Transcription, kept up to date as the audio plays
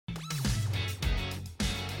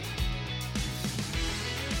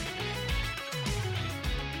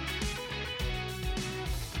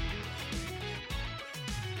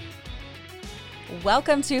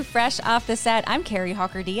Welcome to Fresh Off the Set. I'm Carrie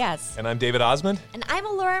Hawker-Diaz. And I'm David Osmond. And I'm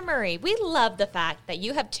Laura Murray. We love the fact that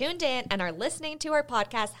you have tuned in and are listening to our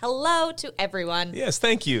podcast. Hello to everyone. Yes,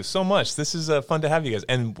 thank you so much. This is fun to have you guys.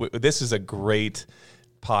 And this is a great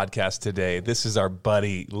podcast today. This is our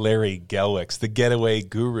buddy, Larry Gelwix, the Getaway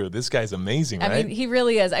guru. This guy's amazing, right? I mean, he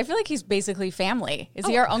really is. I feel like he's basically family. Is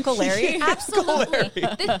he our Uncle Larry? Yeah, absolutely.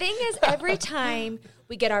 The thing is, every time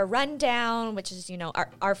we get our rundown, which is,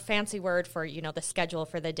 our fancy word for, the schedule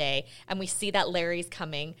for the day, and we see that Larry's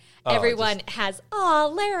coming, everyone has,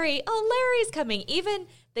 Larry's coming. Even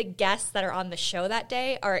the guests that are on the show that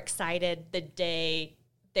day are excited the day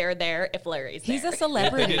they're there if Larry's there. He's a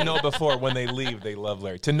celebrity. If they didn't know before, when they leave, they love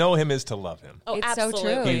Larry. To know him is to love him. Oh, it's absolutely.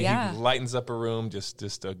 so true. He Yeah. lightens up a room,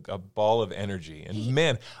 just a ball of energy. And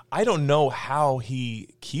man, I don't know how he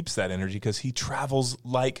keeps that energy because he travels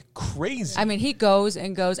like crazy. I mean, he goes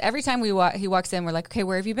and goes. Every time he walks in, we're like, okay,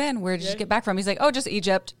 where have you been? Where did you get back from? He's like, oh, just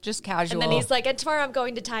Egypt, just casual. And then he's like, and tomorrow I'm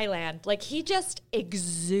going to Thailand. Like, he just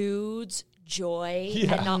exudes joy,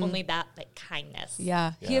 and not only that, but kindness.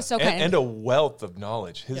 Yeah. He is so kind. And a wealth of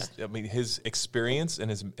knowledge. His experience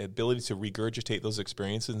and his ability to regurgitate those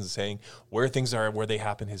experiences and saying where things are, where they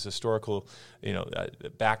happen, his historical,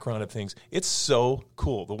 background of things. It's so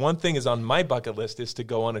cool. The one thing is on my bucket list is to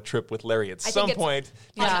go on a trip with Larry at some point.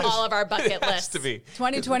 On all of our bucket it lists. has to be.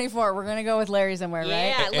 2024, we're going to go with Larry somewhere, right?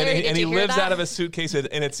 Yeah, Larry, and he you hear lives that? out of a suitcase,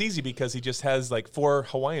 and it's easy because he just has like 4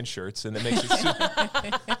 Hawaiian shirts, and it makes it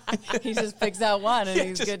super. He just picks out one and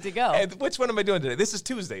he's good to go. And which one am I doing today? This is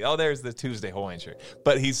Tuesday. Oh, there's the Tuesday Hawaiian shirt.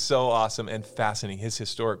 But he's so awesome and fascinating. His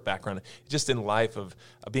historic background, just in life of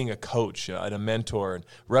being a coach and a mentor and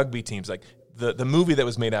rugby teams, like the movie that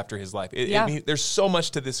was made after his life. There's so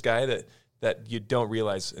much to this guy that you don't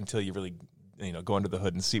realize until you really go under the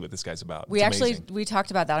hood and see what this guy's about. We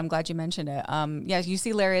talked about that. I'm glad you mentioned it. You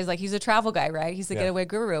see Larry as he's a travel guy, right? He's the getaway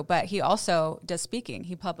guru, but he also does speaking.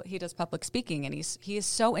 He does public speaking, and he is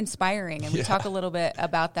so inspiring. And we talk a little bit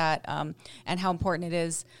about that and how important it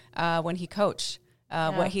is when he coached,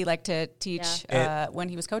 what he liked to teach when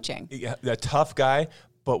he was coaching. Yeah, a tough guy.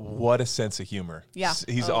 But what a sense of humor. Yeah.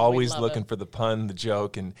 He's always looking for the pun, the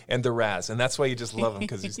joke, and the razz. And that's why you just love him,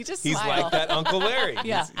 because he's smile. like that Uncle Larry.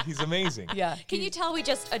 Yeah. He's amazing. Yeah. Can you tell we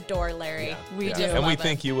just adore Larry? Yeah. We do. And we love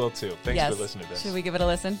think you will too. Thanks for listening to this. Should we give it a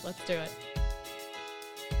listen? Let's do it.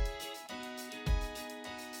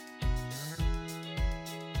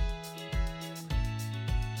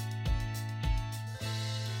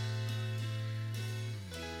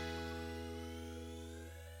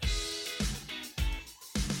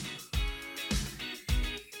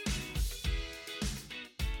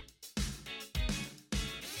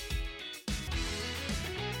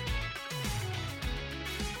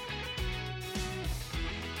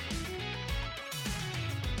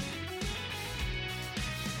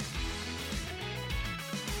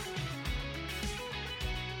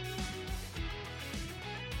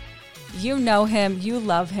 You know him. You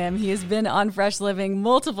love him. He has been on Fresh Living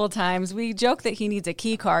multiple times. We joke that he needs a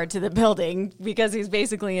key card to the building because he's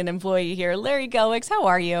basically an employee here. Larry Gelwix, how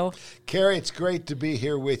are you? Carrie, it's great to be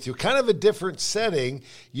here with you. Kind of a different setting.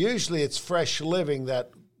 Usually it's Fresh Living,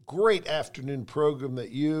 that great afternoon program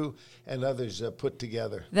that you and others put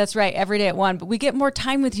together. That's right, every day at 1. But we get more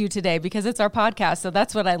time with you today because it's our podcast, so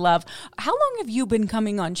that's what I love. How long have you been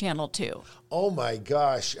coming on Channel 2? Oh, my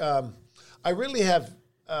gosh. I really have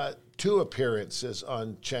 2 appearances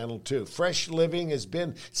on Channel 2. Fresh Living has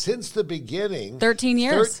been since the beginning. 13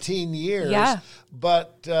 years. 13 years. Yeah.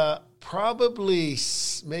 But probably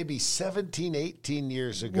maybe 17, 18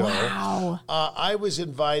 years ago, wow. I was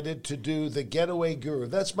invited to do the Getaway Guru.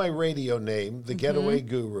 That's my radio name, the Getaway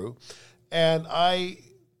Guru. And I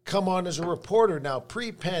come on as a reporter. Now,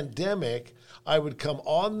 pre-pandemic, I would come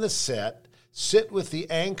on the set, sit with the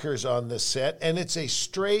anchors on the set, and it's a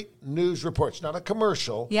straight news report. It's not a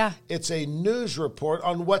commercial. Yeah. It's a news report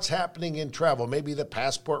on what's happening in travel. Maybe the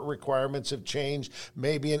passport requirements have changed.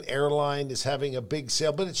 Maybe an airline is having a big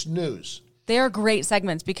sale, but it's news. They are great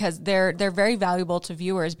segments because they're very valuable to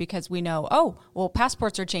viewers because we know,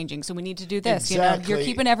 passports are changing, so we need to do this. Exactly. You're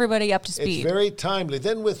keeping everybody up to speed. It's very timely.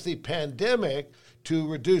 Then with the pandemic, to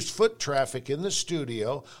reduce foot traffic in the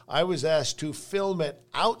studio, I was asked to film it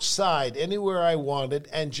outside anywhere I wanted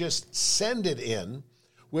and just send it in,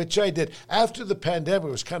 which I did. After the pandemic,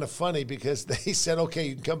 it was kind of funny because they said, okay,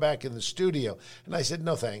 you can come back in the studio. And I said,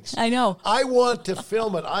 no, thanks. I know. I want to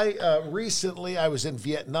film it. Recently, I was in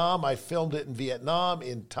Vietnam. I filmed it in Vietnam,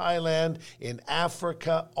 in Thailand, in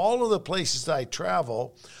Africa, all of the places I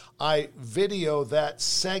travel. I video that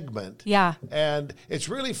segment. Yeah. And it's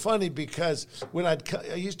really funny because when I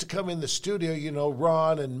used to come in the studio, you know,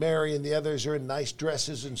 Ron and Mary and the others are in nice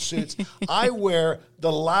dresses and suits. I wear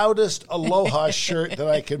the loudest Aloha shirt that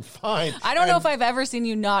I can find. I don't know if I've ever seen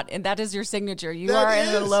you not, and that is your signature. You are in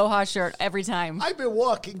an Aloha shirt every time. I've been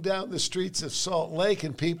walking down the streets of Salt Lake,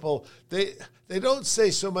 and people, they don't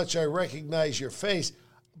say so much, I recognize your face.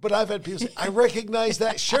 But I've had people say, I recognize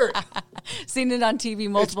that shirt. Seen it on TV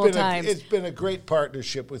multiple times. It's been a great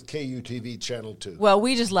partnership with KUTV Channel 2. Well,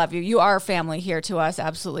 we just love you. You are family here to us,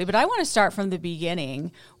 absolutely. But I want to start from the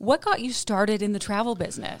beginning. What got you started in the travel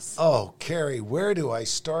business? Oh, Carrie, where do I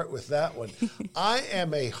start with that one? I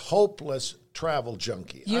am a hopeless travel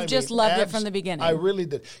junkie. You've just loved it from the beginning. I really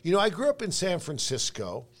did. You know, I grew up in San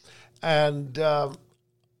Francisco, and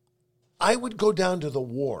I would go down to the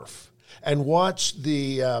wharf and watch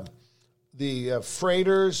the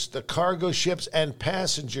freighters, the cargo ships, and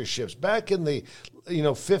passenger ships. Back in the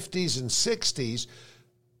 50s and 60s,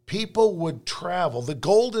 people would travel, the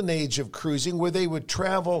golden age of cruising, where they would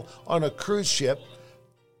travel on a cruise ship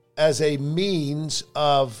as a means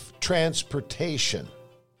of transportation.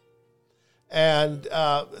 And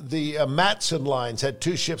the Matson lines had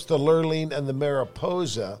two ships, the Lurline and the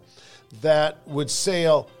Mariposa, that would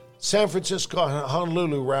sail San Francisco,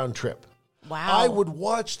 Honolulu round trip. Wow. I would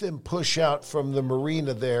watch them push out from the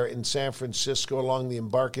marina there in San Francisco along the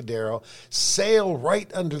Embarcadero, sail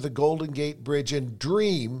right under the Golden Gate Bridge, and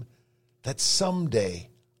dream that someday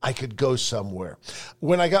I could go somewhere.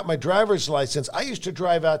 When I got my driver's license, I used to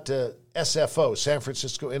drive out to SFO, San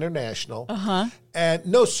Francisco International, and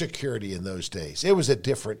no security in those days. It was a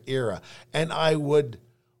different era. And I would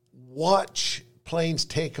watch planes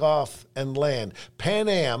take off and land. Pan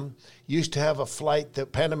Am used to have a flight,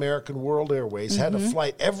 that Pan American World Airways had a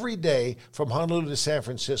flight every day from Honolulu to San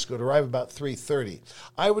Francisco to arrive about 3:30.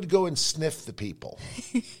 I would go and sniff the people.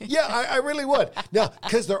 Yeah, I really would. Now,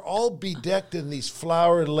 because they're all bedecked in these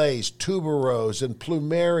flower leis, tuberose and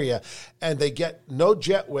plumeria, and they get no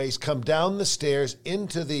jetways, come down the stairs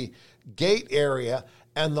into the gate area,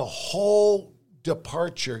 and the whole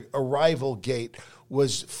departure arrival gate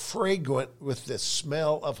was fragrant with the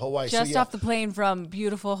smell of Hawaii. Just off the plane from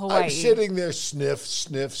beautiful Hawaii. I'm sitting there, sniff,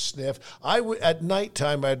 sniff, sniff. At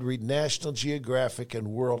nighttime, I'd read National Geographic and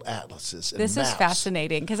World Atlases and This maps. is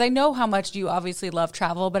fascinating, because I know how much you obviously love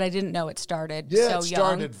travel, but I didn't know it started Yeah, so it young.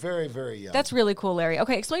 started very, very young. That's really cool, Larry.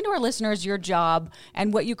 Okay, explain to our listeners your job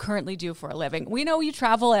and what you currently do for a living. We know you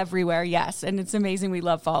travel everywhere, yes, and it's amazing. We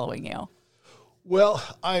love following you. Well,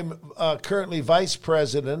 I'm currently vice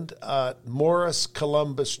president at Morris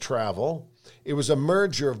Columbus Travel. It was a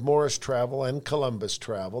merger of Morris Travel and Columbus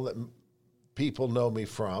Travel that people know me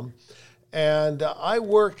from. And I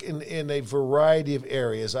work in a variety of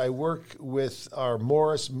areas. I work with our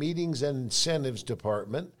Morris Meetings and Incentives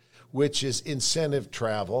Department, which is incentive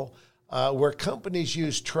travel, where companies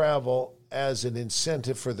use travel as an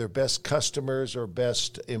incentive for their best customers or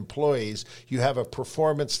best employees. You have a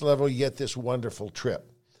performance level, you get this wonderful trip.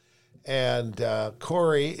 And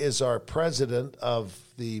Corey is our president of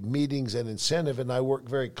the Meetings and Incentive, and I work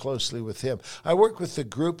very closely with him. I work with the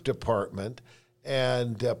group department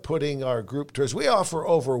and putting our group tours. We offer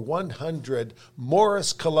over 100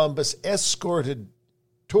 Morris Columbus escorted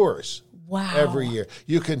tours every year.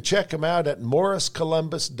 You can check them out at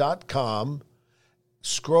morriscolumbus.com.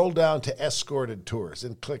 Scroll down to escorted tours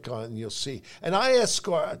and click on and you'll see. And I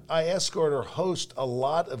escort or host a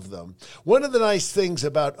lot of them. One of the nice things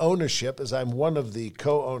about ownership, as I'm one of the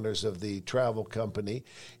co-owners of the travel company,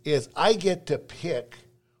 is I get to pick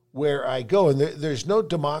where I go. And there's no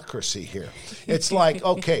democracy here. It's like,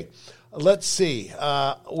 okay, let's see.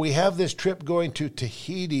 We have this trip going to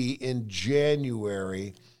Tahiti in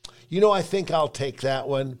January. You know, I think I'll take that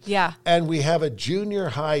one. Yeah. And we have a junior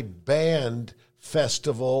high band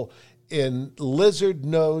festival in Lizard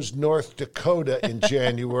Nose, North Dakota in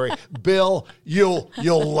January. Bill, you'll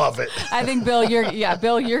love it. I think Bill, you're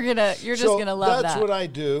just gonna love that. That's what I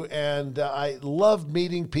do, and I love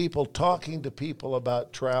meeting people, talking to people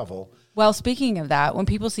about travel. Well, speaking of that, when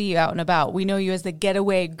people see you out and about, we know you as the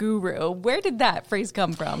Getaway Guru. Where did that phrase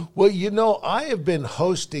come from? Well, you know, I have been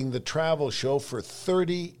hosting the travel show for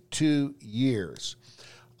 32 years.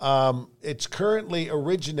 It currently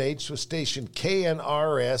originates with station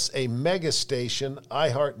KNRS, a mega station,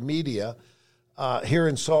 iHeartMedia, here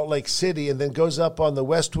in Salt Lake City, and then goes up on the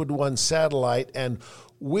Westwood One satellite. And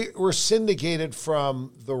we're syndicated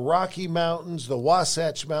from the Rocky Mountains, the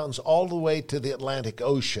Wasatch Mountains, all the way to the Atlantic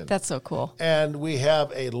Ocean. That's so cool. And we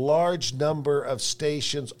have a large number of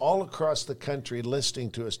stations all across the country listening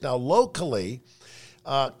to us. Now, locally,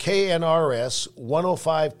 KNRS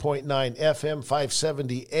 105.9 FM,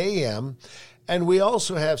 570 AM. And we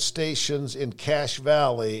also have stations in Cache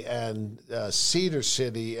Valley and Cedar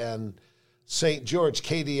City and St. George,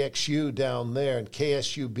 KDXU down there, and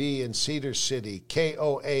KSUB in Cedar City,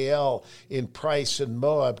 KOAL in Price and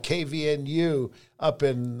Moab, KVNU up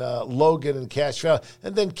in Logan and Cache Valley,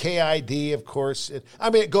 and then KID, of course.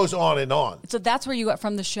 It goes on and on. So that's where you got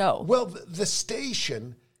from the show. Well, the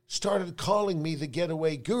station started calling me the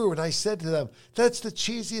Getaway Guru, and I said to them, that's the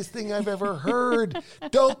cheesiest thing I've ever heard.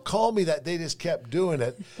 Don't call me that. They just kept doing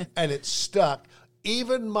it, and it stuck.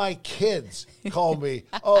 Even my kids call me,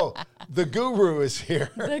 oh, the guru is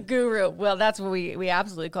here. The guru. Well, that's what we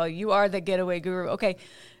absolutely call you. You are the Getaway Guru. Okay.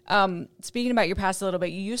 Speaking about your past a little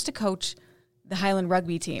bit, you used to coach the Highland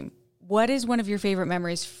rugby team. What is one of your favorite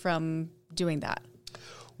memories from doing that?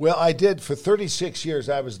 Well, I did. For 36 years,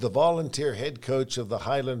 I was the volunteer head coach of the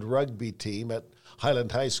Highland rugby team at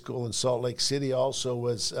Highland High School in Salt Lake City. Also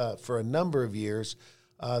was, for a number of years,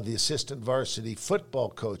 the assistant varsity football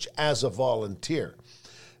coach as a volunteer.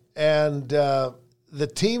 And the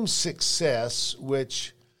team's success,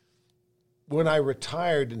 which when I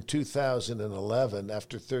retired in 2011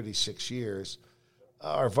 after 36 years,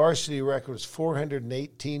 our varsity record was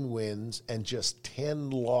 418 wins and just 10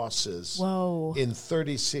 losses. Whoa. In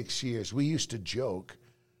 36 years. We used to joke,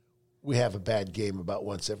 we have a bad game about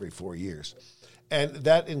once every 4 years. And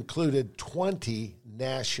that included 20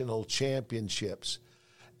 national championships.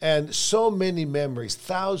 And so many memories,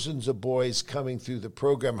 thousands of boys coming through the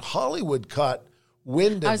program. Hollywood caught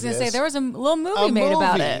wind of this. I was going to say, there was a little movie made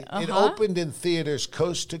about it. It opened in theaters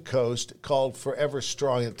coast to coast called Forever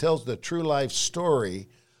Strong. It tells the true life story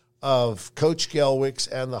of Coach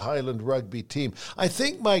Gelwix and the Highland rugby team. I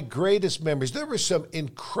think my greatest memories, there were some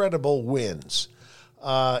incredible wins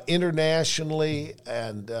internationally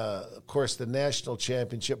and, of course, the national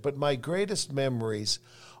championship. But my greatest memories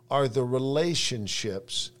are the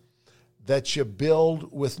relationships that you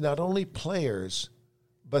build with not only players,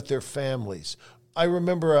 but their families. I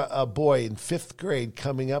remember a boy in 5th grade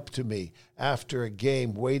coming up to me after a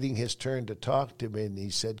game, waiting his turn to talk to me, and he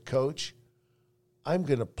said, Coach, I'm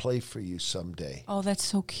going to play for you someday. Oh, that's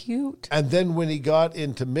so cute. And then when he got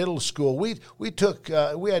into middle school, we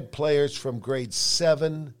had players from grade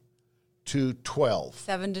 7 to 12.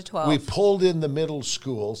 7 to 12. We pulled in the middle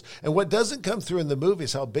schools. And what doesn't come through in the movie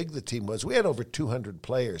is how big the team was. We had over 200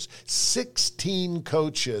 players, 16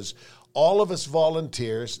 coaches, all of us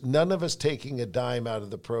volunteers, none of us taking a dime out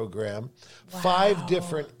of the program, Wow. 5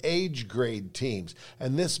 different age grade teams.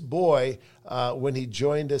 And this boy, when he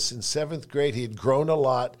joined us in 7th grade, he had grown a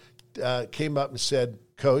lot, came up and said,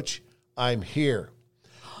 Coach, I'm here.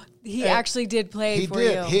 He actually did play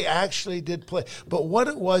you. He actually did play. But what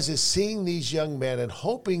it was is seeing these young men and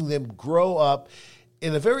hoping them grow up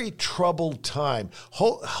in a very troubled time,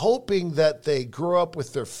 hoping that they grow up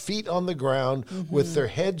with their feet on the ground, with their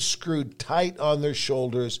heads screwed tight on their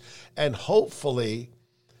shoulders, and hopefully,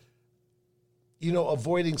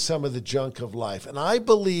 avoiding some of the junk of life. And I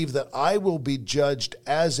believe that I will be judged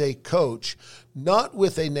as a coach, not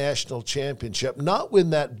with a national championship, not when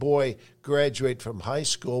that boy graduates from high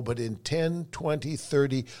school, but in 10, 20,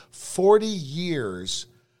 30, 40 years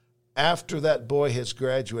after that boy has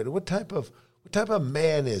graduated. What type of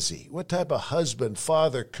man is he? What type of husband,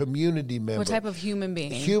 father, community member? What type of human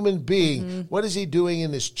being? What is he doing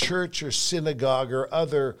in his church or synagogue or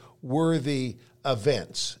other worthy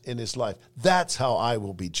events in his life? That's how I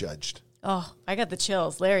will be judged. Oh, I got the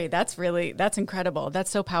chills. Larry, that's incredible.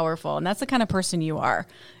 That's so powerful. And that's the kind of person you are.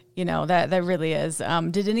 That really is.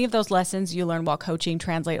 Did any of those lessons you learned while coaching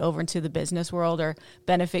translate over into the business world or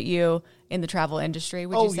benefit you in the travel industry,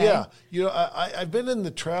 would you say? Yeah. I've been in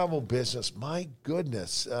the travel business, my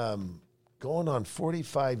goodness, going on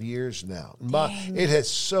 45 years now. It has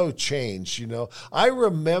so changed, I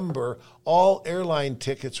remember all airline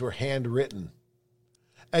tickets were handwritten.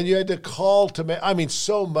 And you had to call to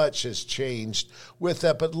so much has changed with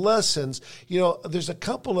that. But lessons, there's a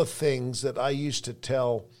couple of things that I used to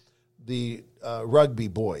tell the rugby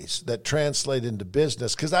boys that translate into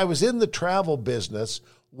business, because I was in the travel business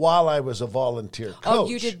while I was a volunteer coach. Oh,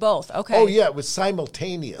 you did both. Okay. Oh, yeah, it was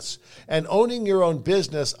simultaneous. And owning your own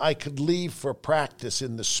business, I could leave for practice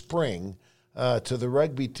in the spring to the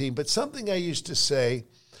rugby team. But something I used to say,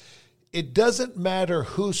 it doesn't matter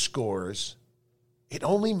who scores, it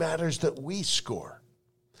only matters that we score.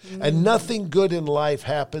 And nothing good in life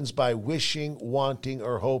happens by wishing, wanting,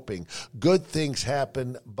 or hoping. Good things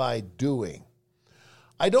happen by doing.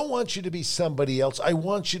 I don't want you to be somebody else. I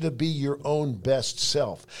want you to be your own best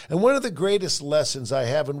self. And one of the greatest lessons I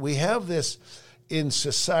have, and we have this in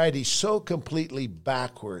society so completely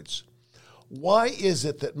backwards. Why is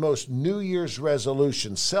it that most New Year's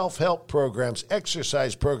resolutions, self-help programs,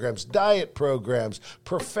 exercise programs, diet programs,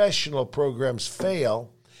 professional programs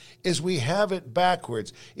fail? Is we have it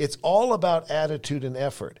backwards. It's all about attitude and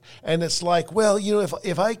effort. And it's like, well,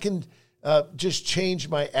 if I can just change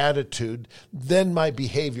my attitude, then my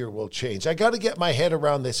behavior will change. I got to get my head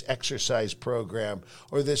around this exercise program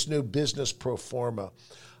or this new business pro forma.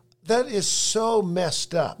 That is so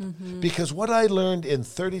messed up because what I learned in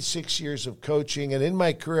 36 years of coaching, and in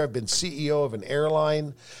my career, I've been CEO of an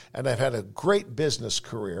airline and I've had a great business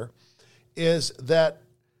career, is that,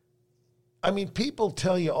 people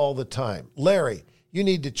tell you all the time, Larry, you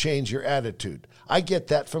need to change your attitude. I get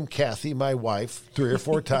that from Kathy, my wife, 3 or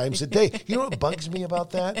 4 times a day. You know what bugs me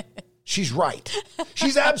about that? She's right.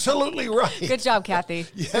 She's absolutely right. Good job, Kathy.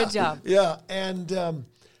 Yeah, good job. Yeah, and...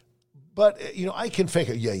 But, I can fake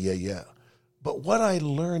it. Yeah. But what I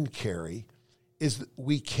learned, Carrie, is that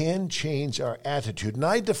we can change our attitude. And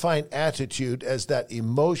I define attitude as that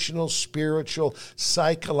emotional, spiritual,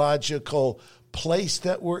 psychological place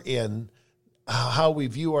that we're in, how we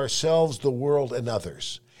view ourselves, the world, and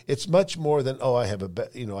others. It's much more than,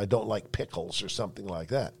 I don't like pickles or something like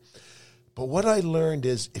that. But what I learned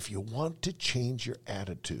is if you want to change your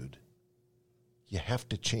attitude, you have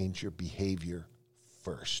to change your behavior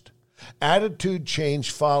first. Attitude change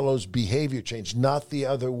follows behavior change, not the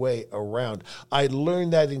other way around. I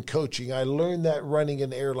learned that in coaching. I learned that running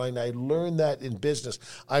an airline. I learned that in business.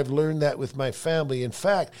 I've learned that with my family. In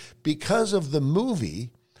fact, because of the movie,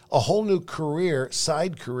 a whole new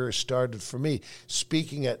side career started for me,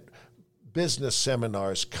 speaking at business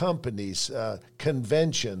seminars, companies,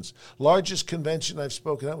 conventions. Largest convention I've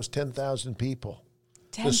spoken at was 10,000 people.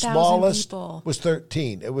 10,000 the smallest people. Was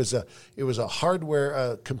 13. It was a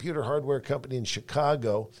computer hardware company in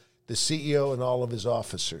Chicago, the CEO and all of his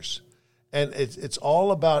officers. And it's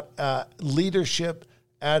all about leadership,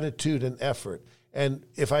 attitude, and effort. And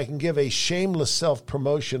if I can give a shameless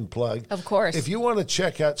self-promotion plug. Of course. If you want to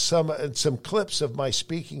check out some clips of my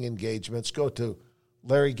speaking engagements, go to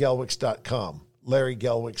LarryGelwix.com,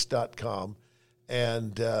 LarryGelwix.com,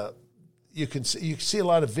 and you can see a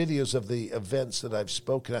lot of videos of the events that I've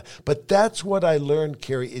spoken at. But that's what I learned,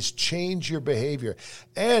 Carrie, is change your behavior.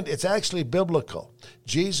 And it's actually biblical.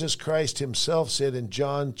 Jesus Christ himself said in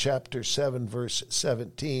John chapter 7, verse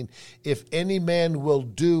 17, if any man will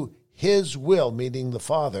do his will, meaning the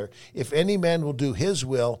Father, if any man will do his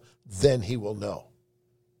will, then he will know.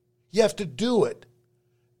 You have to do it,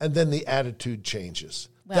 and then the attitude changes.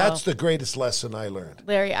 Well, that's the greatest lesson I learned.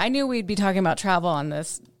 Larry, I knew we'd be talking about travel on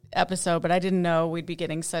this episode, but I didn't know we'd be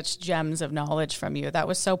getting such gems of knowledge from you. That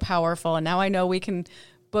was so powerful, and now I know we can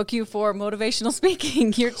book you for motivational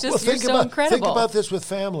speaking. You're so incredible. Think about this with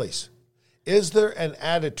families. Is there an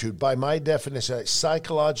attitude, by my definition, a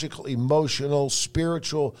psychological, emotional,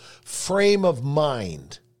 spiritual frame of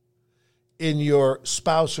mind in your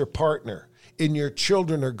spouse or partner, in your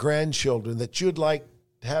children or grandchildren that you'd like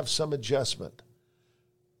to have some adjustment?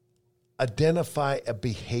 Identify a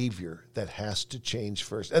behavior that has to change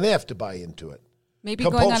first, and they have to buy into it. Maybe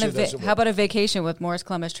going on how about a vacation with Morris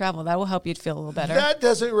Columbus Travel? That will help you feel a little better. That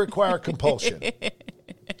doesn't require compulsion.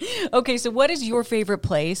 Okay, so what is your favorite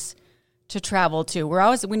place to travel to?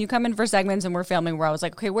 When you come in for segments and we're filming, we're always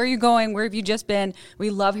like, okay, where are you going? Where have you just been?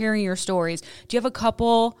 We love hearing your stories. Do you have a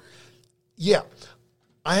couple? Yeah.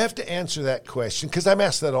 I have to answer that question because I'm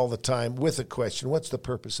asked that all the time with a question. What's the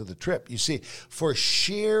purpose of the trip? You see, for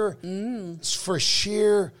sheer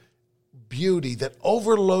beauty that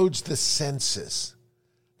overloads the senses,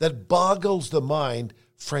 that boggles the mind,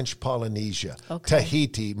 French Polynesia,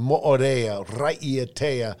 Tahiti, Moorea,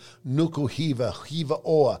 Raiatea, Nukuhiva,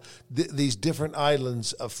 Hivaoa, these different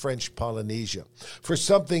islands of French Polynesia. For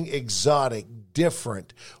something exotic,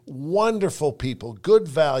 different, wonderful people, good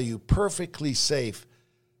value, perfectly safe,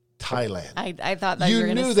 Thailand. I thought that you were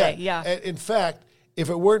going to say. That. Yeah. In fact,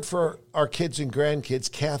 if it weren't for our kids and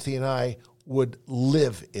grandkids, Kathy and I would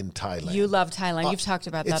live in Thailand. You love Thailand. You've talked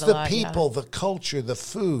about that a lot. It's the people, the culture, the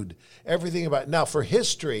food, everything about it. Now, for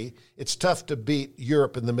history, it's tough to beat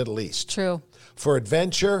Europe and the Middle East. True. For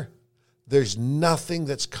adventure, there's nothing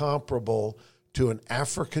that's comparable to an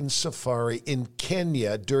African safari in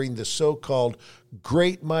Kenya during the so-called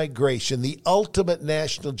Great Migration, the ultimate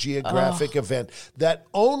National Geographic event that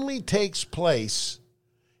only takes place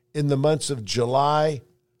in the months of July,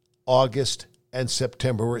 August, and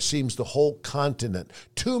September, where it seems the whole continent,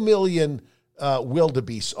 2 million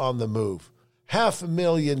wildebeests on the move,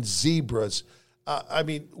 500,000 zebras, I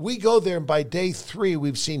mean, we go there, and by day 3,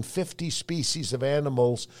 we've seen 50 species of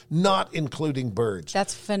animals, not including birds.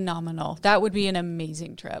 That's phenomenal. That would be an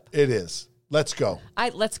amazing trip. It is. Let's go.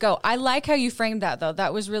 Let's go. I like how you framed that, though.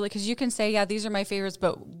 That was really, because you can say, yeah, these are my favorites,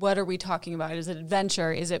 but what are we talking about? Is it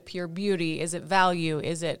adventure? Is it pure beauty? Is it value?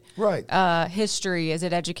 Is it history? Is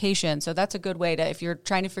it education? So that's a good way to, if you're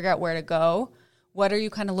trying to figure out where to go, what are you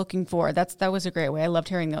kind of looking for? That was a great way. I loved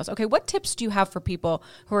hearing those. Okay, what tips do you have for people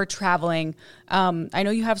who are traveling? I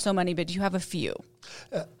know you have so many, but do you have a few?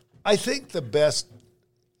 I think the best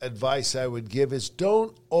advice I would give is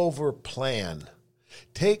don't over-plan.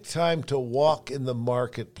 Take time to walk in the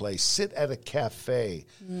marketplace, sit at a cafe,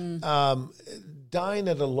 dine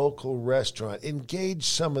at a local restaurant, engage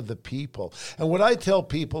some of the people. And what I tell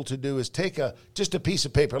people to do is take just a piece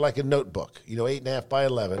of paper, like a notebook, 8.5 by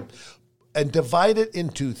 11, and divide it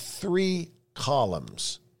into 3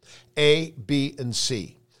 columns, A, B, and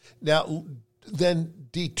C. Now, then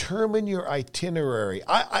determine your itinerary.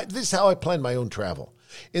 This is how I plan my own travel.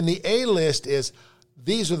 In the A list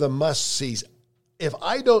these are the must-sees. If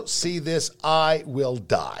I don't see this, I will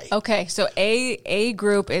die. Okay, so A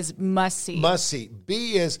group is must-see. Must-see.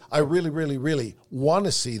 B is I really, really, really want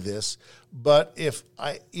to see this, but if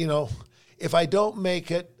I don't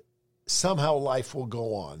make it, somehow life will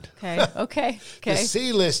go on. Okay. The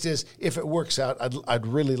C list is, if it works out, I'd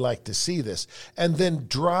really like to see this. And then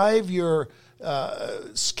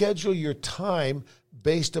schedule your time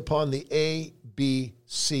based upon the A, B,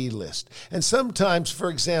 C list. And sometimes, for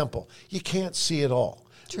example, you can't see it all.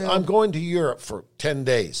 True. I'm going to Europe for 10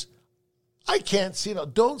 days. I can't see it all.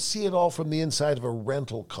 Don't see it all from the inside of a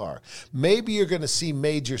rental car. Maybe you're going to see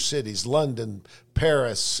major cities, London,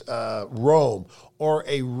 Paris, Rome, or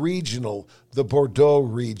a regional, the Bordeaux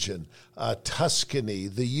region, Tuscany,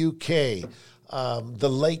 the UK, the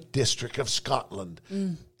Lake District of Scotland.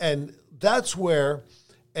 And that's where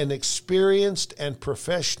an experienced and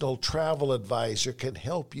professional travel advisor can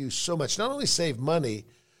help you so much. Not only save money,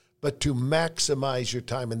 but to maximize your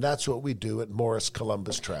time. And that's what we do at Morris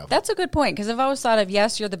Columbus Travel. That's a good point, because I've always thought of,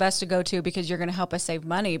 yes, you're the best to go to because you're going to help us save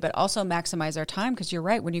money, but also maximize our time, because you're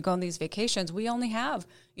right. When you go on these vacations, we only have,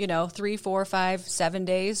 3, 4, 5, 7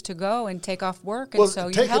 days to go and take off work. And so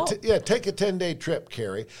you help. Take a 10-day trip,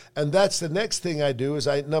 Carrie. And that's the next thing I do is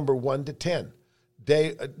I number 1 to 10.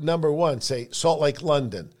 Day number 1, say Salt Lake,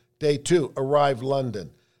 London. Day 2, arrive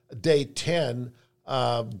London. Day 10,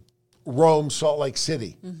 Rome, Salt Lake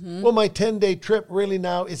City. Well, my 10-day trip really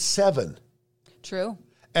now is 7. True.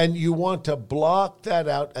 And you want to block that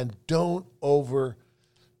out and don't over-schedule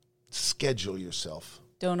yourself.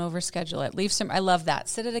 Don't overschedule it. Leave some. I love that.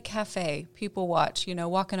 Sit at a cafe. People watch.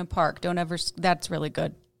 Walk in a park. That's really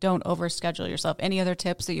good. Don't overschedule yourself. Any other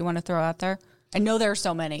tips that you want to throw out there? I know there are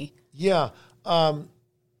so many. Yeah.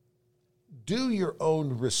 Do your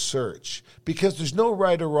own research, because there's no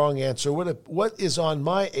right or wrong answer. What is on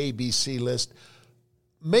my ABC list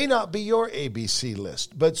may not be your ABC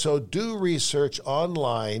list. But so do research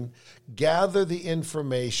online, gather the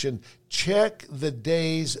information, check the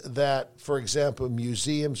days that, for example,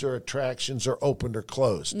 museums or attractions are open or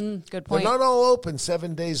closed. Good point. They're not all open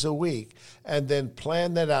 7 days a week, and then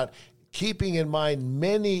plan that out. Keeping in mind,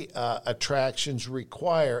 many attractions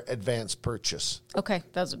require advance purchase. Okay,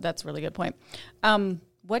 that's a really good point.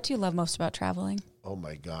 What do you love most about traveling? Oh,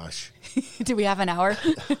 my gosh. Do we have an hour?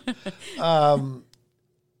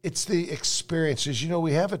 It's the experiences.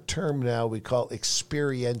 We have a term now we call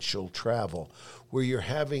experiential travel, where you're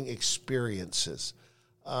having experiences.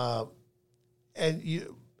 And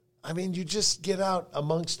you just get out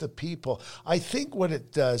amongst the people. I think what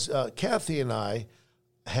it does, Kathy and I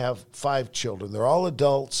have 5 children. They're all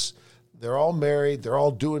adults. They're all married. They're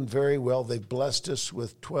all doing very well. They've blessed us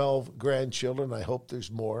with 12 grandchildren. I hope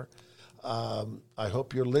there's more. I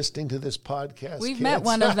hope you're listening to this podcast. We've kids. met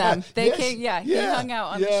one of them. They came, he hung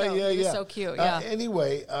out on the show. He was so cute.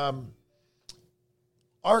 Anyway,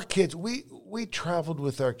 our kids, we traveled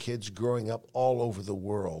with our kids growing up all over the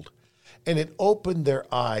world. And it opened their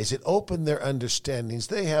eyes. It opened their understandings.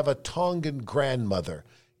 They have a Tongan grandmother,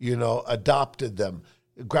 adopted them.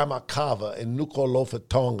 Grandma Kava in Nuku'alofa,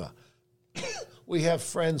 Tonga. We have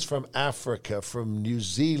friends from Africa, from New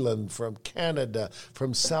Zealand, from Canada,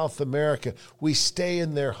 from South America. We stay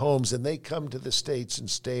in their homes, and they come to the States and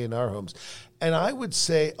stay in our homes. And I would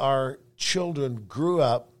say our children grew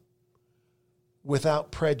up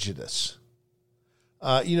without prejudice.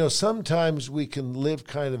 Sometimes we can live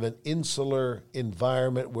kind of an insular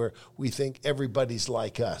environment where we think everybody's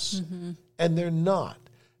like us, and they're not.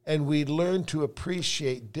 And we learn to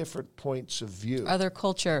appreciate different points of view. Other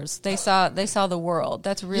cultures. They saw the world.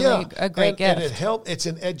 That's really a great gift. And it helped. It's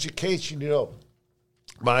an education,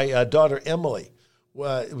 My daughter Emily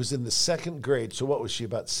was in the second grade. So what was she,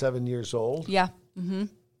 about 7 years old? Yeah. Mm-hmm.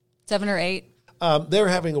 7 or 8. They were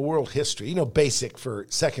having a world history, basic for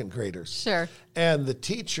second graders. Sure. And the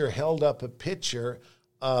teacher held up a picture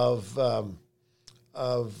of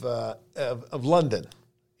London,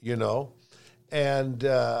 and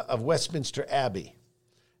of Westminster Abbey,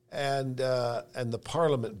 and the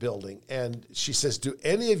Parliament building. And she says, "Do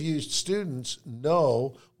any of you students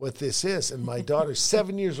know what this is?" And my daughter,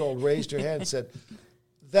 7 years old, raised her hand and said,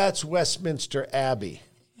 "That's Westminster Abbey."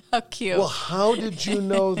 How cute. Well, how did you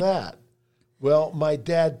know that? Well, my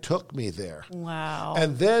dad took me there. Wow.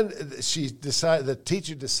 And then the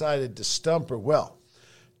teacher decided to stump her. Well,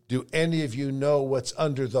 do any of you know what's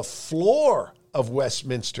under the floor of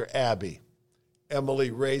Westminster Abbey?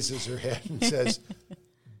 Emily raises her head and says,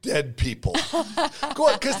 "Dead people."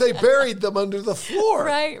 Because they buried them under the floor.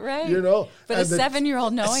 Right. But And a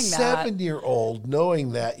 7-year-old knowing that. 7-year-old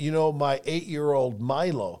knowing that. My 8-year-old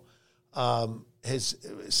Milo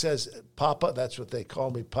says, "Papa," that's what they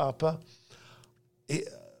call me, Papa,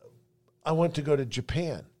 I want to go to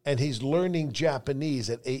Japan. And he's learning Japanese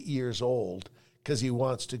at 8 years old because he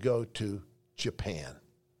wants to go to Japan.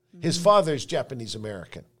 Mm-hmm. His father's Japanese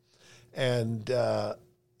American. And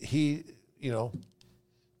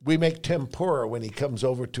we make tempura when he comes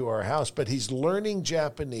over to our house, but he's learning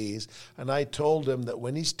Japanese. And I told him that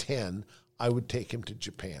when he's 10, I would take him to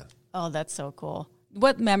Japan. Oh, that's so cool.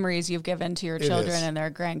 What memories you've given to your children and their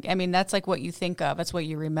that's like what you think of. That's what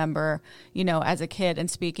you remember, as a kid. And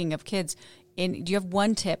speaking of kids, do you have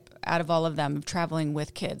one tip out of all of them of traveling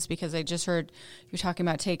with kids? Because I just heard you're talking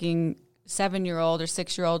about taking 7-year-old or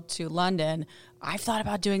 6-year-old to London. I've thought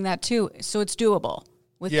about doing that too. So it's doable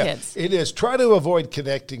with kids. It is. Try to avoid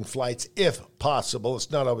connecting flights if possible.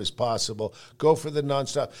 It's not always possible. Go for the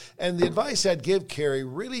nonstop. And the advice I'd give, Carrie,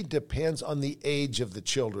 really depends on the age of the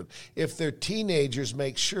children. If they're teenagers,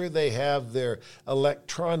 make sure they have their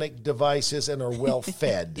electronic devices and are well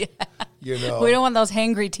fed. We don't want those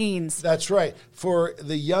hangry teens. That's right. For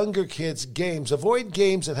the younger kids, avoid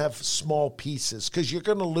games that have small pieces because you're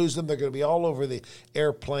going to lose them. They're going to be all over the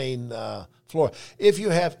airplane floor. If you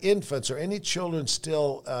have infants or any children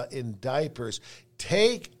still in diapers,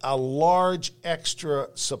 take a large extra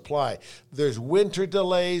supply. There's winter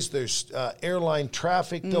delays, there's airline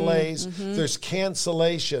traffic delays, there's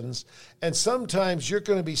cancellations, and sometimes you're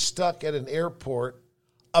going to be stuck at an airport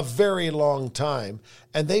a very long time,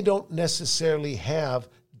 and they don't necessarily have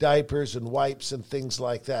diapers and wipes and things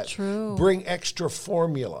like that. True. Bring extra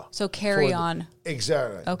formula. So carry on.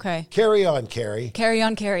 Exactly. Okay. Carry on, Carrie. Carry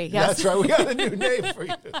on, Carrie. Yes. That's right. We got a new name for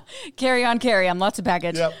you. Carry on, Carrie. I'm lots of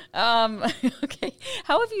baggage. Yep. Okay.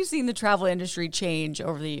 How have you seen the travel industry change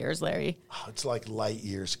over the years, Larry? Oh, it's like light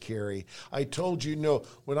years, Carrie. I told you,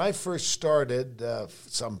 when I first started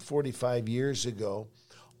some 45 years ago,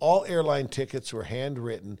 all airline tickets were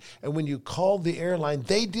handwritten. And when you called the airline,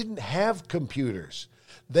 they didn't have computers.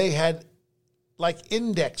 They had like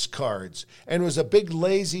index cards, and it was a big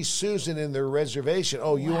lazy Susan in their reservation.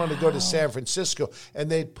 Oh, you want to go to San Francisco, and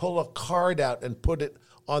they'd pull a card out and put it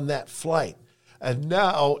on that flight. And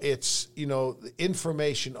now it's,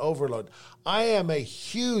 information overload. I am a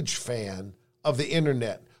huge fan of the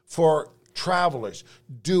internet for travelers.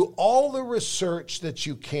 Do all the research that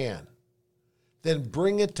you can. Then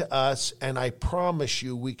bring it to us, and I promise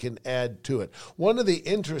you we can add to it. One of the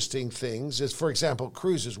interesting things is, for example,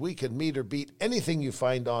 cruises. We can meet or beat anything you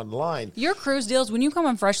find online. Your cruise deals, when you come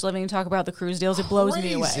on Fresh Living and talk about the cruise deals, it blows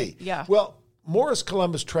me away. Yeah. Well, Morris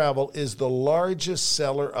Columbus Travel is the largest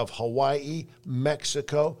seller of Hawaii,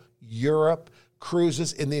 Mexico, Europe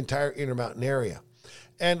cruises in the entire Intermountain area.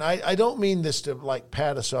 And I don't mean this to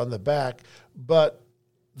pat us on the back, but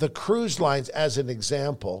the cruise lines, as an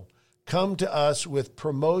example, come to us with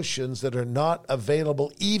promotions that are not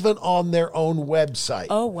available even on their own website.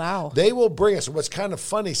 Oh, wow. They will bring us. What's kind of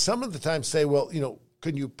funny, some of the times say, well,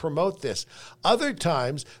 can you promote this? Other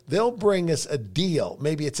times, they'll bring us a deal.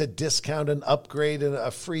 Maybe it's a discount, an upgrade, and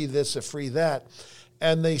a free this, a free that.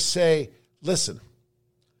 And they say, listen,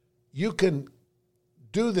 you can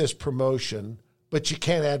do this promotion, but you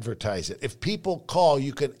can't advertise it. If people call,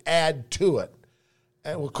 you can add to it.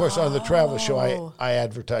 And, of course, on the travel show, I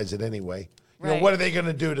advertise it anyway. Right. What are they going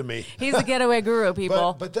to do to me? He's a getaway guru,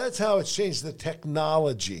 people. But that's how it's changed, the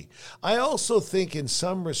technology. I also think in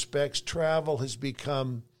some respects, travel has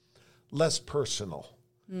become less personal.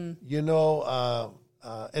 And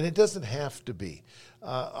it doesn't have to be.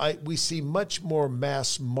 We see much more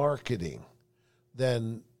mass marketing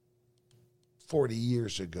than 40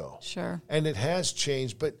 years ago. Sure. And it has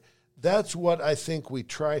changed, but that's what I think we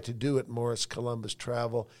try to do at Morris Columbus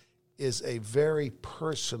Travel, is a very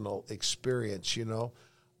personal experience,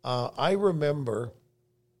 I remember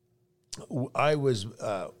I was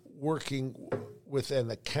working with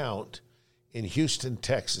an account in Houston,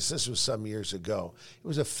 Texas. This was some years ago. It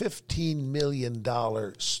was a $15 million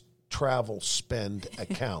travel spend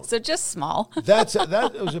account. So just small. That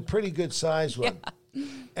was a pretty good size one. Yeah.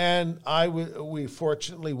 And we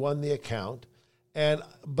fortunately won the account.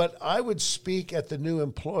 But I would speak at the new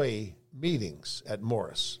employee meetings at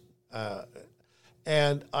Morris.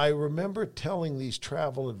 And I remember telling these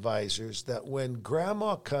travel advisors that when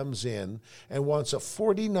grandma comes in and wants a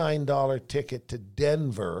 $49 ticket to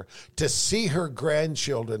Denver to see her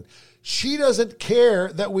grandchildren, she doesn't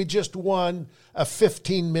care that we just won a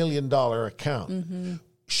 $15 million account. Mm-hmm.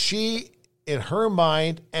 She, in her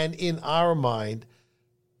mind and in our mind,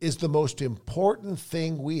 is the most important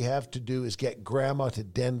thing we have to do is get grandma to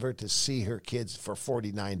Denver to see her kids for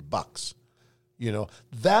 $49.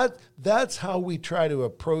 That's how we try to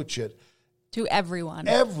approach it. To everyone.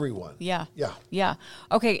 Everyone. Yeah. Yeah. Yeah.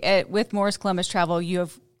 Okay, with Morris Columbus Travel, you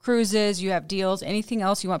have cruises, you have deals. Anything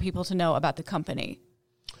else you want people to know about the company?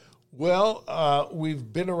 Well,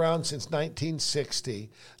 we've been around since 1960.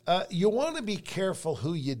 You want to be careful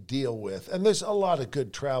who you deal with, and there's a lot of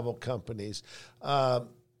good travel companies.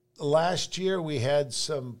 Last year, we had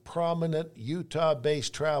some prominent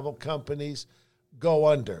Utah-based travel companies go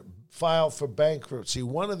under, file for bankruptcy.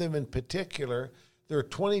 One of them in particular, there are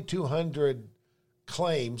 2,200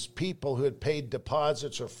 claims, people who had paid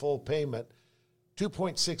deposits or full payment.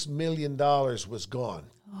 $2.6 million was gone.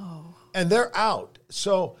 Oh. And they're out.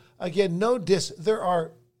 So, again, there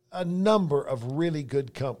are a number of really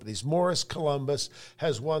good companies. Morris Columbus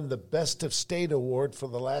has won the Best of State Award for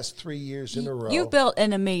the last 3 years in a row. You've built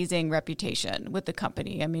an amazing reputation with the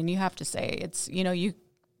company. I mean, you have to say, it's, you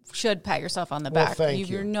should pat yourself on the back. Thank you.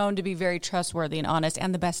 You're known to be very trustworthy and honest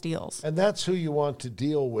and the best deals. And that's who you want to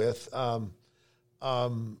deal with. Love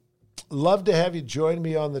to have you join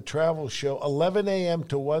me on the travel show, 11 a.m.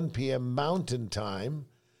 to 1 p.m. Mountain Time.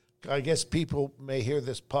 I guess people may hear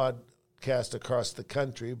this podcast across the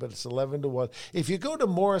country, but it's 11 to 1. If you go to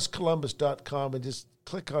morriscolumbus.com and just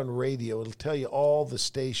click on radio, it'll tell you all the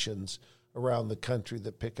stations around the country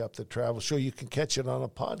that pick up the travel show. You can catch it on a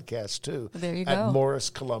podcast, too. There you at go.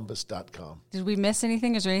 morriscolumbus.com. Did we miss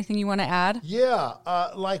anything? Is there anything you want to add? Yeah.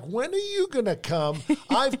 When are you going to come?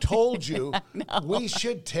 I've told you we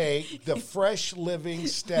should take the Fresh Living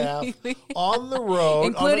staff on the road.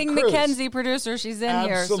 Including on a cruise. Mackenzie, producer. She's in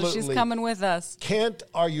Absolutely. here, so she's coming with us. Kent,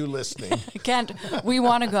 are you listening? Kent, we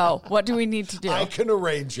want to go. What do we need to do? I can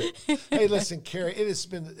arrange it. Hey, listen, Carrie, it's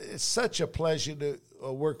such a pleasure to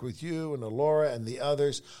work with you and Alora and the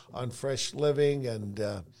others on Fresh Living, and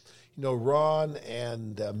Ron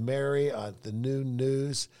and Mary on the new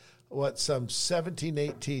news. Some 17,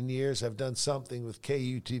 18 years I've done something with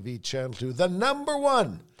KUTV Channel 2, the number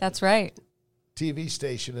one. That's right. TV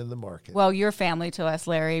station in the market. Well, you're family to us,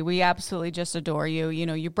 Larry. We absolutely just adore you.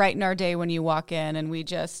 You brighten our day when you walk in, and we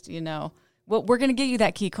just, well, we're going to get you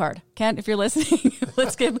that key card. Kent, if you're listening,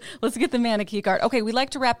 let's get the man a key card. Okay, we'd like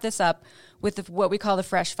to wrap this up with what we call the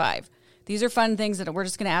Fresh Five. These are fun things that we're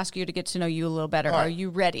just going to ask you to get to know you a little better. Right. Are you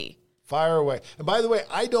ready? Fire away. And by the way,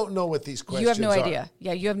 I don't know what these questions are. You have no idea.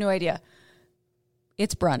 Yeah, you have no idea.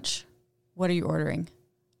 It's brunch. What are you ordering?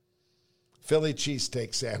 Philly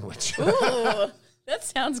cheesesteak sandwich. Ooh, that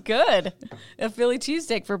sounds good. A Philly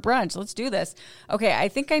cheesesteak for brunch. Let's do this. Okay, I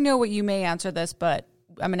think I know what you may answer this, but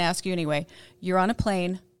I'm going to ask you anyway. You're on a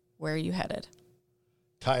plane. Where are you headed?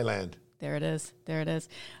 Thailand. There it is. There it is.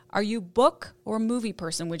 Are you book or movie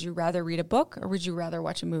person? Would you rather read a book or would you rather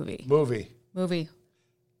watch a movie? Movie.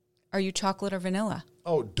 Are you chocolate or vanilla?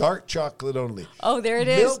 Oh, dark chocolate only. Oh, there it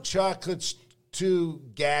is. Milk chocolate's too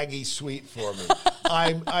gaggy sweet for me.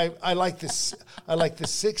 I like this. I like the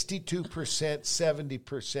 62%,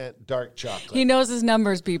 70% dark chocolate. He knows his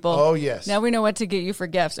numbers, people. Oh, yes. Now we know what to get you for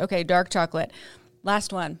gifts. Okay, dark chocolate.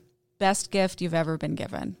 Last one. Best gift you've ever been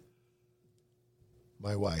given?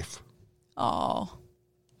 My wife. Oh.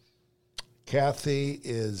 Kathy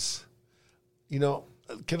is, do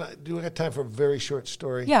I have time for a very short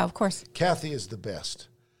story? Yeah, of course. Kathy is the best.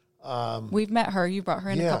 We've met her. You brought her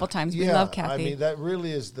in a couple times. We love Kathy. I mean, that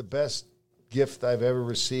really is the best gift I've ever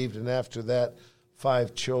received. And after that,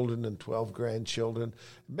 5 children and 12 grandchildren.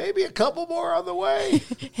 Maybe a couple more on the way.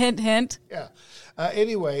 Hint, hint. Yeah.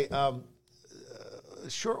 Anyway, a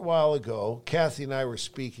short while ago, Kathy and I were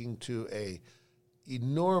speaking to a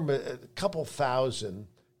couple thousand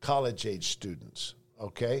college-age students,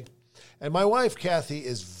 okay? And my wife, Kathy,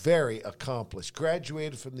 is very accomplished,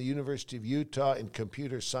 graduated from the University of Utah in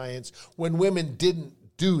computer science when women didn't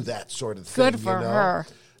do that sort of thing. Good for her.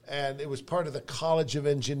 and it was part of the College of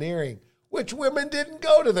Engineering, which women didn't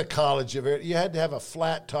go to the College of Engineering. You had to have a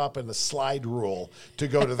flat top and a slide rule to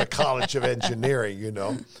go to the College of Engineering, you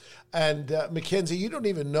know. And Mackenzie, you don't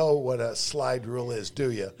even know what a slide rule is,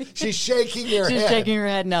 do you? She's shaking her head. She's shaking her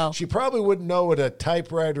head, no. She probably wouldn't know what a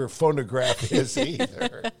typewriter or phonograph is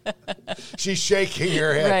either. She's shaking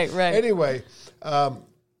her head. Right. Anyway,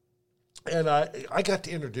 and I got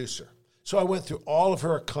to introduce her. So I went through all of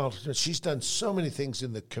her accomplishments. She's done so many things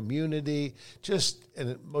in the community, just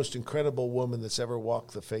a most incredible woman that's ever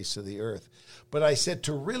walked the face of the earth. But I said,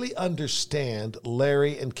 to really understand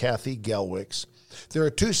Larry and Kathy Gelwix, there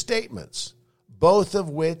are two statements, both of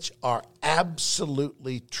which are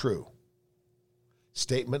absolutely true.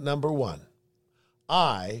 Statement number one,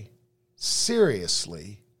 I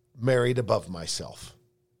seriously married above myself.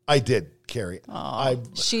 I did, Carrie.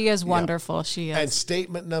 She is wonderful. Yeah. She is. And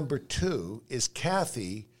statement number two is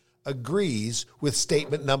Kathy agrees with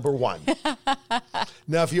statement number one.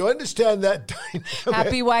 Now, if you understand that dynamic,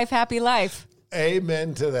 happy wife, happy life.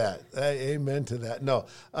 Amen to that. Amen to that. No,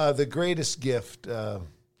 the greatest gift,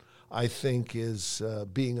 I think, is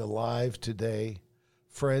being alive today,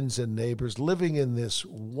 friends and neighbors, living in this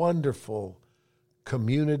wonderful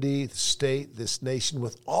community, state, this nation,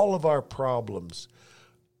 with all of our problems.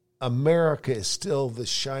 America is still the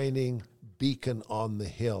shining beacon on the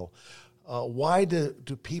hill. Why do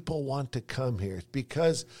people want to come here? It's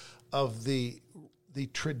because of the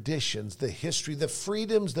traditions, the history, the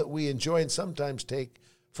freedoms that we enjoy and sometimes take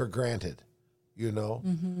for granted, you know.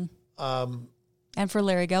 Mm-hmm. And for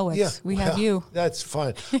Larry Gelwix, we have you. That's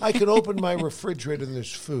fine. I can open my refrigerator and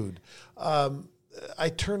there's food. I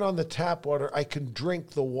turn on the tap water. I can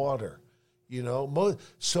drink the water. You know,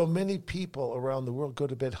 so many people around the world go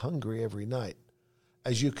to bed hungry every night.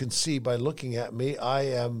 As you can see by looking at me, I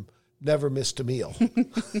am never missed a meal.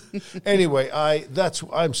 Anyway,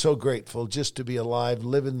 I'm so grateful just to be alive,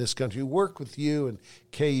 live in this country, work with you and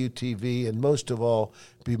KUTV, and most of all,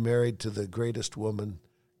 be married to the greatest woman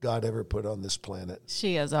God ever put on this planet.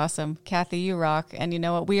 She is awesome. Kathy, you rock. And you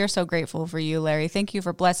know what? We are so grateful for you, Larry. Thank you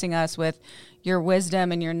for blessing us with your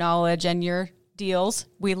wisdom and your knowledge and your deals.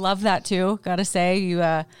 We love that too. Gotta say,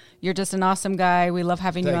 you're just an awesome guy. We love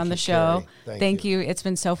having you on the show. Thank you. It's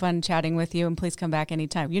been so fun chatting with you, and please come back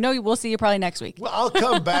anytime. You know, we'll see you probably next week. Well, I'll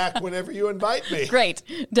come back whenever you invite me. Great.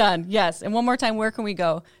 Done. Yes. And one more time, where can we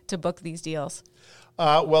go to book these deals?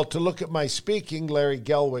 Well, to look at my speaking,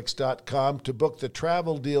 LarryGelwix.com. To book the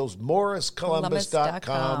travel deals,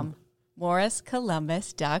 MorrisColumbus.com.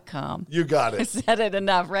 MorrisColumbus.com. You got it. I said it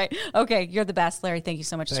enough, right? Okay, you're the best, Larry. Thank you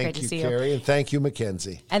so much. It's great to see you. Thank you, Carrie, and thank you,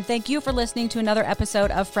 Mackenzie. And thank you for listening to another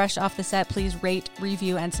episode of Fresh Off the Set. Please rate,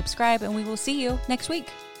 review, and subscribe, and we will see you next week.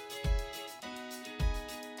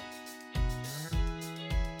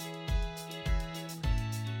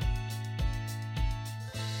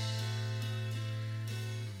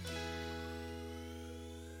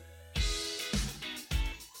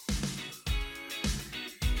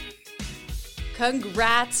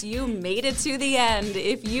 Congrats, you made it to the end.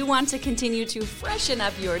 If you want to continue to freshen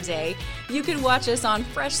up your day, you can watch us on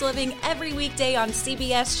Fresh Living every weekday on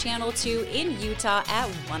CBS Channel 2 in Utah at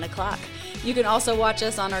 1 o'clock. You can also watch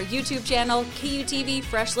us on our YouTube channel, KUTV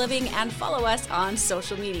Fresh Living, and follow us on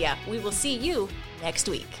social media. We will see you next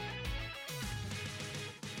week.